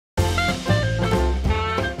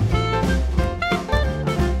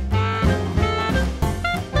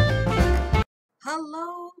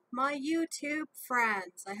my YouTube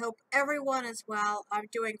friends. I hope everyone is well. I'm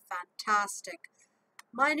doing fantastic.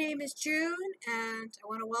 My name is June, and I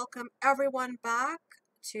want to welcome everyone back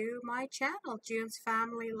to my channel, June's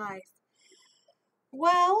Family Life.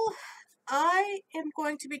 Well, I am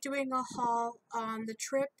going to be doing a haul on the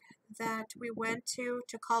trip that we went to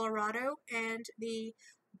Colorado and the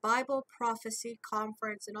Bible Prophecy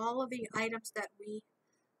Conference and all of the items that we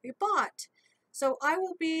bought. So I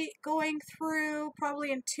will be going through probably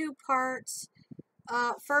in two parts.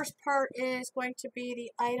 First part is going to be the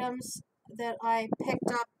items that I picked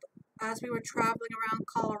up as we were traveling around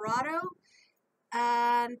Colorado,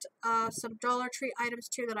 and some Dollar Tree items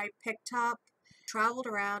too that I picked up. Traveled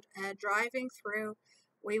around and driving through,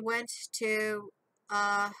 we went to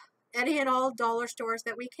any and all dollar stores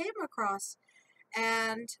that we came across,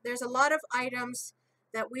 and there's a lot of items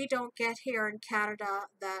that we don't get here in Canada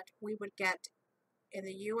that we would get in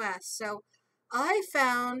the US. So I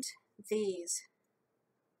found these.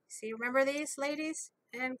 See, remember these, ladies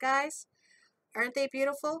and guys? Aren't they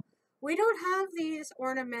beautiful? We don't have these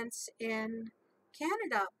ornaments in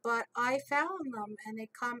Canada, but I found them, and they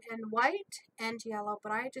come in white and yellow,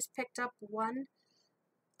 but I just picked up one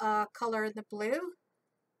color in the blue.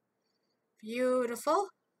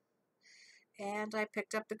 Beautiful. And I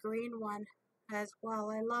picked up the green one as well.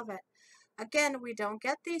 I love it. Again, we don't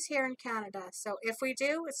get these here in Canada, so if we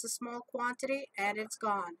do, it's a small quantity and it's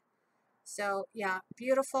gone. So yeah,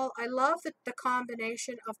 beautiful. I love the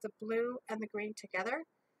combination of the blue and the green together.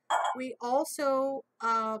 We also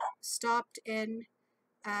stopped in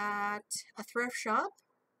at a thrift shop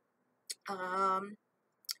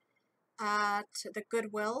at the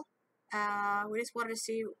Goodwill. We just wanted to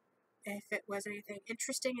see if it was anything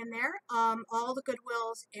interesting in there. All the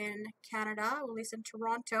Goodwills in Canada, at least in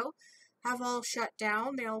Toronto, have all shut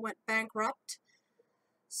down. They all went bankrupt.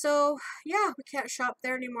 So yeah, we can't shop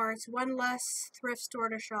there anymore. It's one less thrift store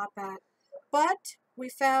to shop at. But we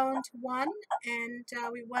found one, and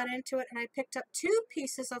we went into it, and I picked up 2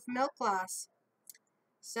 pieces of MILKGLASS.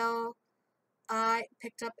 So I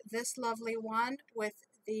picked up this lovely one with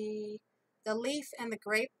the leaf and the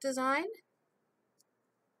grape design.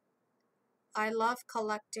 I love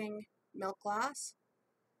collecting MILKGLASS.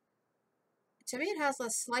 To me, it has a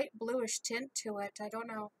slight bluish tint to it. I don't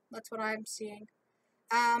know. That's what I'm seeing.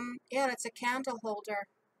 Yeah, it's a candle holder.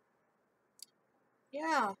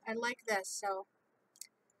 Yeah, I like this. So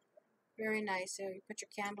very nice. So you put your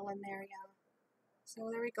candle in there. Yeah. So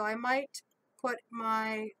there we go. I might put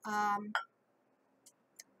my a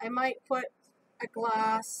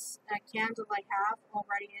glass, a candle I have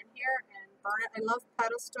already in here, and burn it. I love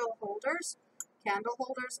pedestal holders, candle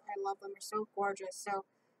holders. I love them. They're so gorgeous. So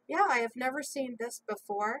yeah, I have never seen this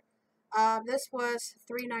before. This was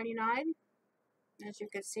 $3.99, as you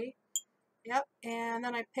can see. Yep, and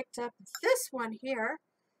then I picked up this one here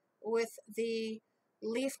with the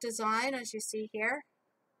leaf design, as you see here.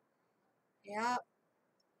 Yep,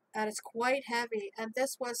 and it's quite heavy, and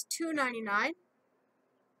this was $2.99.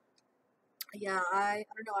 Yeah, I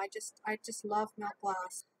don't know, I just love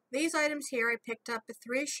MILKGLASS. These items here, I picked up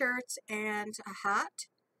 3 shirts and a hat,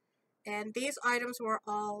 and these items were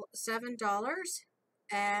all $7.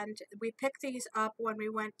 And we picked these up when we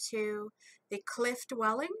went to the Cliff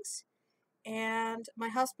Dwellings, and my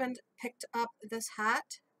husband picked up this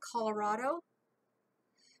hat, Colorado.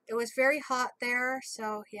 It was very hot there,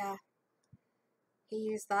 so yeah, he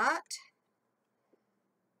used that.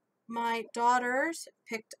 My daughters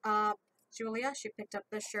picked up, Julia, she picked up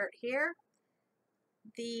this shirt here.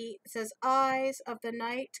 It says Eyes of the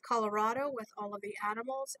Night, Colorado, with all of the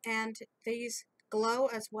animals, and these glow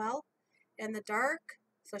as well in the dark,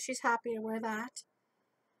 so she's happy to wear that.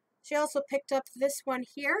 She also picked up this one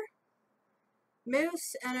here,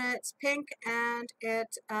 Moose, and it's pink, and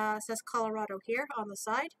it says Colorado here on the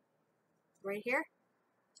side, right here.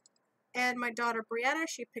 And my daughter Brianna,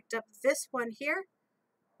 she picked up this one here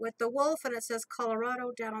with the wolf, and it says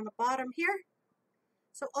Colorado down on the bottom here.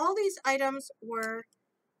 So all these items were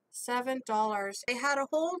 $7. They had a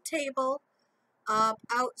whole table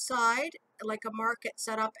outside, like a market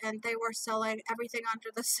set up, and they were selling everything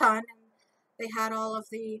under the sun. And they had all of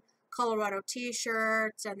the Colorado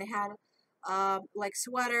t-shirts, and they had like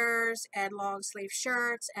sweaters and long sleeve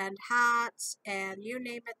shirts and hats, and you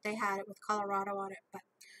name it, they had it with Colorado on it. But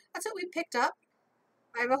that's what we picked up.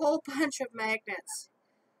 I have a whole bunch of magnets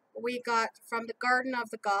we got from the Garden of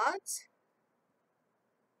the Gods.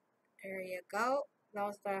 There you go.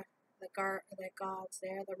 Those are the gods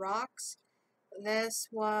there, the rocks. This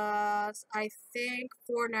was, I think,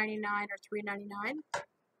 $4.99 or $3.99.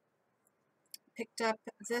 Picked up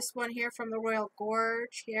this one here from the Royal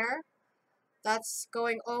Gorge here. That's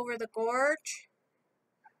going over the gorge.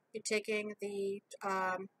 You're taking the,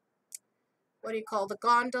 what do you call, the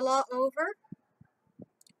gondola over,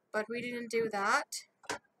 but we didn't do that.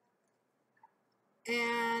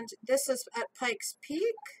 And this is at Pikes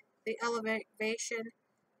Peak. The elevation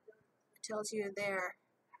tells you there.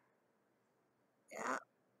 Yeah.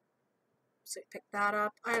 So pick that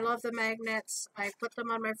up. I love the magnets. I put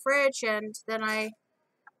them on my fridge and then I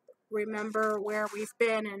remember where we've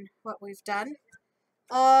been and what we've done.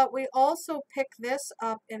 We also picked this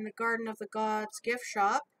up in the Garden of the Gods gift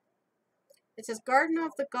shop. It says Garden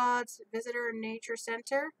of the Gods Visitor and Nature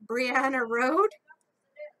Center, Brianna Road.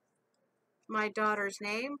 My daughter's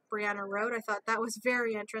name, Brianna Road. I thought that was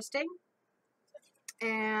very interesting.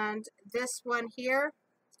 And this one here,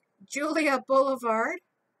 Julia Boulevard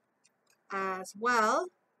as well.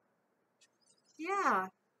 Yeah.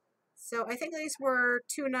 So I think these were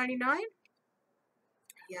 $2.99.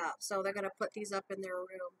 Yeah, so they're going to put these up in their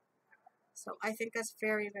room. So I think that's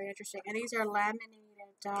very, very interesting. And these are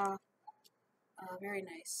laminated, very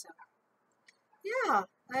nice. So yeah,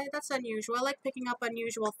 that's unusual. I like picking up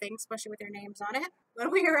unusual things, especially with their names on it. When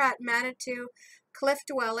we were at Manitou Cliff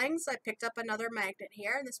Dwellings, I picked up another magnet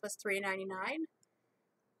here, and this was $3.99.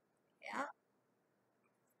 Yeah.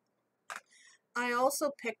 I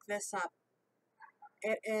also picked this up.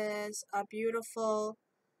 It is a beautiful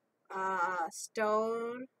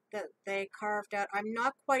stone that they carved out. I'm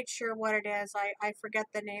not quite sure what it is. I forget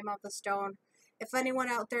the name of the stone. If anyone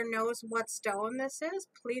out there knows what stone this is,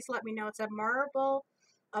 please let me know. It's a marble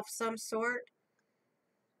of some sort.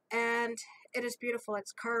 And it is beautiful.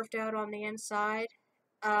 It's carved out on the inside.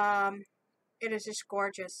 It is just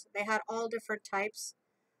gorgeous. They had all different types.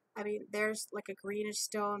 I mean, there's like a greenish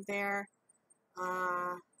stone there.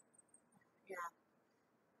 Yeah.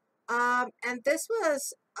 And this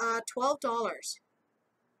was $12.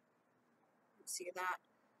 See that?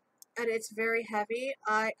 And it's very heavy.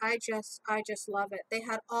 I just love it. They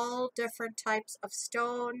had all different types of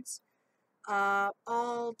stones,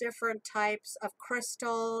 all different types of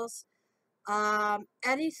crystals,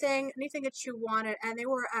 anything that you wanted, and they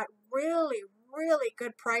were at really, really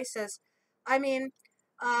good prices. I mean,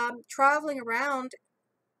 traveling around,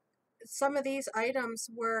 some of these items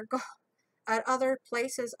were at other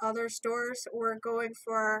places, other stores were going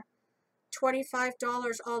for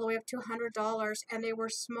 $25 all the way up to $100, and they were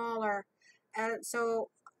smaller. And so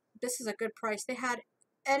this is a good price. They had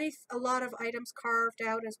a lot of items carved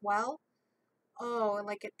out as well. Oh,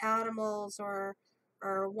 like animals or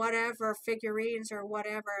whatever, figurines or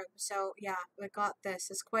whatever. So yeah, we got this.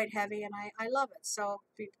 It's quite heavy and I love it. So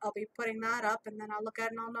I'll be putting that up, and then I'll look at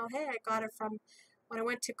it and I'll know, hey, I got it from when I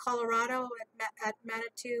went to Colorado at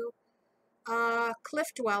Manitou Cliff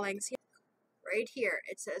Dwellings. Right here,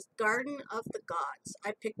 it says Garden of the Gods.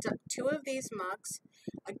 I picked up 2 of these mugs.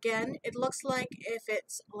 Again, it looks like if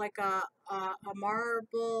it's like a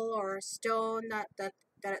marble or a stone that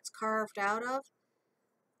it's carved out of.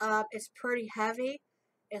 It's pretty heavy.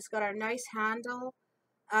 It's got a nice handle.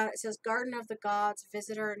 It says Garden of the Gods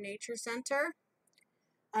Visitor Nature Center.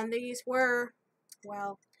 And these were,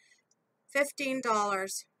 well,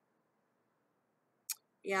 $15.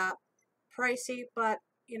 Yeah, pricey, but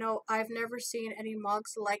you know, I've never seen any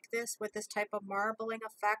mugs like this with this type of marbling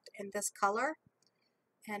effect in this color.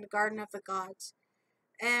 And Garden of the Gods.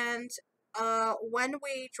 And when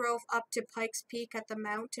we drove up to Pikes Peak at the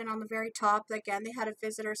mountain on the very top, again, they had a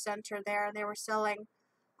visitor center there, and they were selling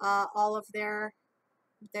all of their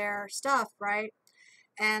stuff, right?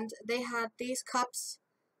 And they had these cups,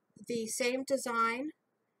 the same design,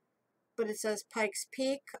 but it says Pikes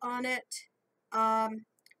Peak on it.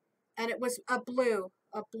 And it was a blue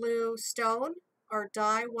stone or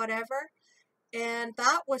dye, whatever. And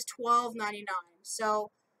that was $12.99.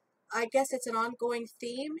 So I guess it's an ongoing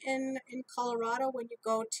theme in Colorado when you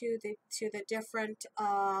go to the different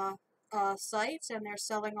sites and they're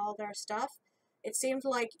selling all their stuff. It seemed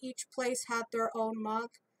like each place had their own mug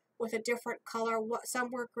with a different color.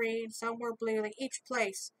 Some were green, some were blue, like each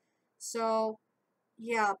place. So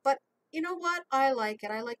yeah, but you know what? I like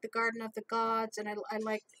it. I like the Garden of the Gods, and I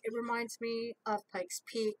like, it reminds me of Pikes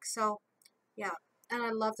Peak. So yeah, and I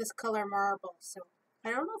love this color marble. So I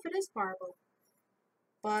don't know if it is marble,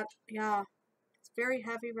 but yeah, it's very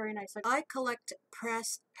heavy, very nice. I collect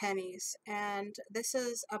pressed pennies, and this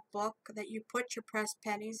is a book that you put your pressed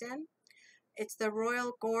pennies in. It's the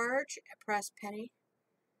Royal Gorge pressed penny.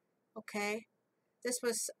 Okay, this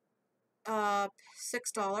was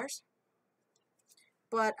 $6,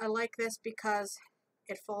 but I like this because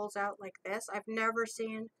it folds out like this. I've never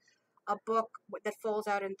seen a book that folds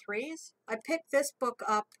out in 3s. I picked this book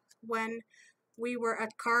up when we were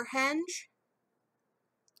at Carhenge.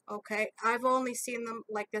 Okay, I've only seen them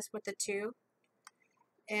like this with the two.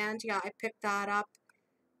 And yeah, I picked that up.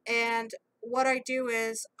 And what I do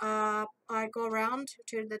is I go around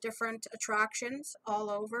to the different attractions all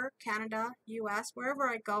over Canada, US, wherever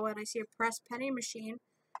I go, and I see a pressed penny machine.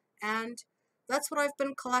 And that's what I've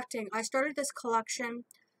been collecting. I started this collection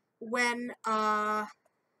when when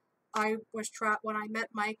I met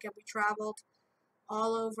Mike and we traveled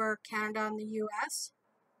all over Canada and the US.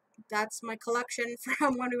 That's my collection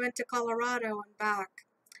from when we went to Colorado and back.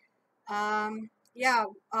 Yeah,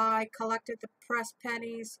 I collected the pressed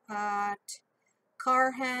pennies at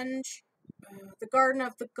Carhenge, the Garden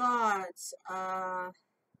of the Gods,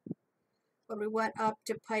 when we went up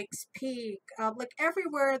to Pikes Peak, like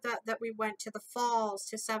everywhere that we went, to the falls,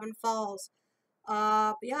 to Seven Falls.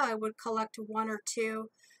 Yeah, I would collect one or two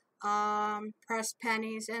pressed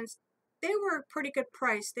pennies, and they were a pretty good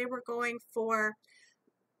price. They were going for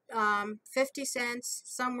 50 cents,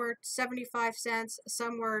 some were 75 cents,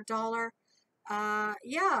 some were a dollar.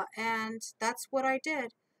 Yeah, and that's what I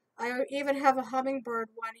did. I even have a hummingbird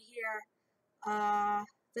one here.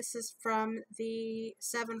 This is from the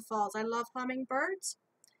Seven Falls. I love hummingbirds.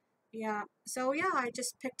 Yeah, so yeah, I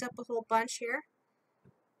just picked up a whole bunch here.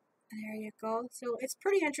 There you go. So it's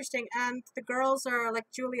pretty interesting. And the girls are like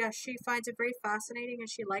Julia, she finds it very fascinating and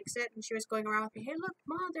she likes it. And she was going around with me, hey, look,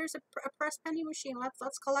 Mom, there's a pressed penny machine.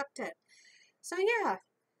 Let's collect it. So yeah,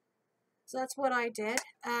 so that's what I did.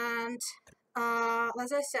 And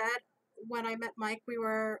as I said, when I met Mike, we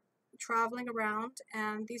were traveling around,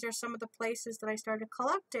 and these are some of the places that I started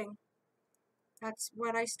collecting. That's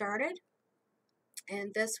what I started.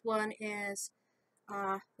 And this one is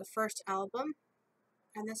the first album,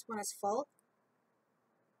 and this one is full.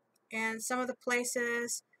 And some of the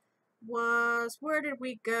places was, where did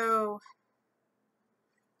we go?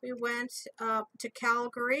 We went to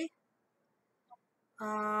Calgary,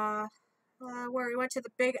 where we went to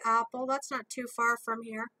the Big Apple. That's not too far from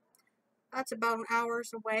here. That's about an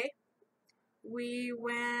hour's away. We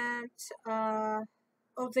went,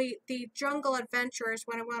 the Jungle Adventures,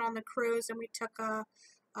 when I went on the cruise, and we took a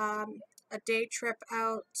day trip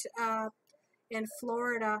out in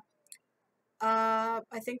Florida.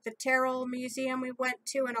 I think the Terrell Museum we went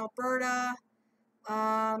to in Alberta.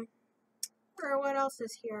 What else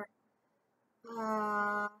is here?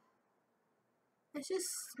 It's just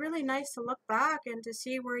really nice to look back and to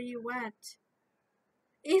see where you went.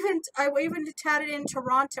 I even had it in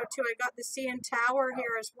Toronto too. I got the CN Tower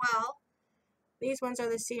here as well. These ones are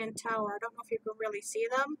the CN Tower. I don't know if you can really see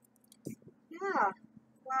them. Yeah,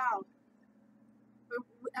 wow.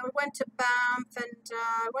 We went to Banff, and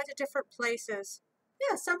I went to different places.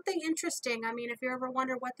 Yeah, something interesting. I mean, if you ever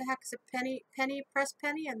wonder what the heck is a penny pressed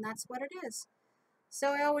penny, and that's what it is.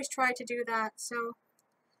 So I always try to do that. So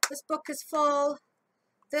this book is full.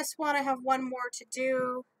 This one, I have one more to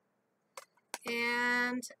do,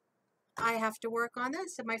 and I have to work on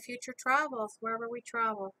this in my future travels, wherever we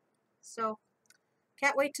travel. So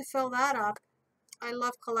can't wait to fill that up. I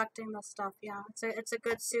love collecting this stuff. Yeah, it's a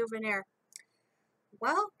good souvenir.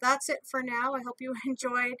 Well, that's it for now. I hope you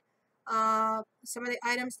enjoyed some of the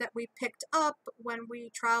items that we picked up when we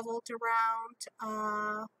traveled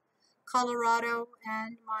around Colorado,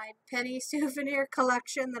 and my penny souvenir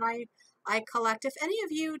collection that I collect. If any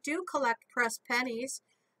of you do collect pressed pennies,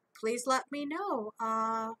 please let me know.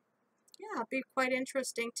 Yeah, it'd be quite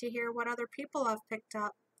interesting to hear what other people have picked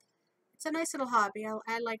up. It's a nice little hobby.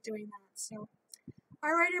 I like doing that. So,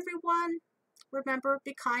 all right, everyone. Remember,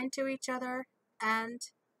 be kind to each other and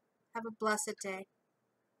have a blessed day.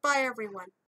 Bye, everyone.